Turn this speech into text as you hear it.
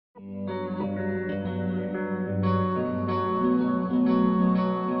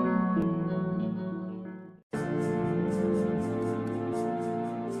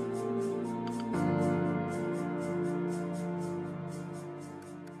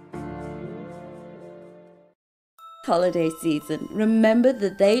Holiday season, remember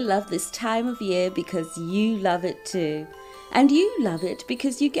that they love this time of year because you love it too. And you love it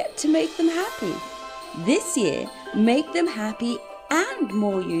because you get to make them happy. This year, make them happy and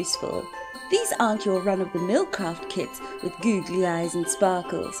more useful. These aren't your run-of-the-mill craft kits with googly eyes and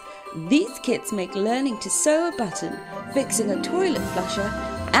sparkles. These kits make learning to sew a button, fixing a toilet flusher,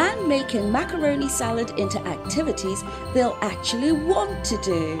 and making macaroni salad into activities they'll actually want to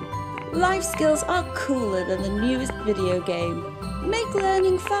do. Life skills are cooler than the newest video game. Make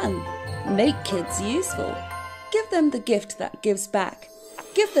learning fun. Make kids useful. Give them the gift that gives back.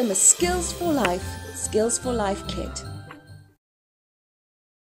 Give them a Skills for Life kit.